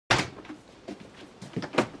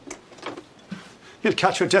You'll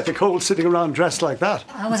catch your death of cold sitting around dressed like that.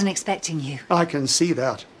 I wasn't expecting you. I can see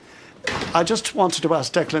that. I just wanted to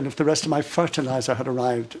ask Declan if the rest of my fertiliser had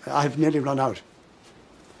arrived. I've nearly run out.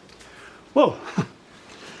 Whoa,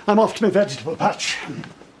 I'm off to my vegetable patch.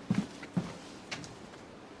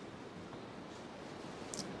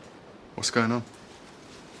 What's going on?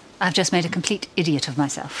 I've just made a complete idiot of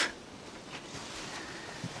myself.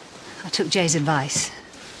 I took Jay's advice.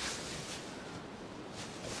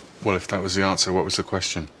 Well, if that was the answer, what was the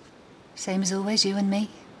question? Same as always, you and me.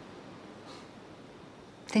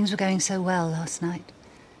 Things were going so well last night.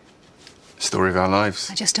 Story of our lives.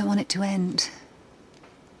 I just don't want it to end.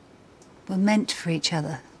 We're meant for each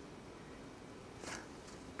other.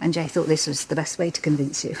 And Jay thought this was the best way to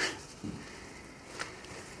convince you.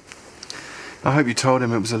 I hope you told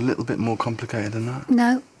him it was a little bit more complicated than that.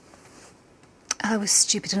 No. I was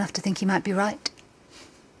stupid enough to think he might be right.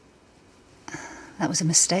 That was a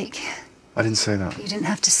mistake. I didn't say that. You didn't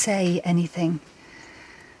have to say anything.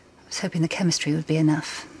 I was hoping the chemistry would be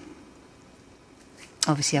enough.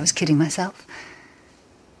 Obviously, I was kidding myself.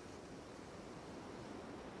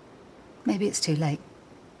 Maybe it's too late.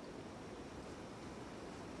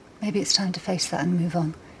 Maybe it's time to face that and move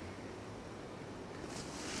on.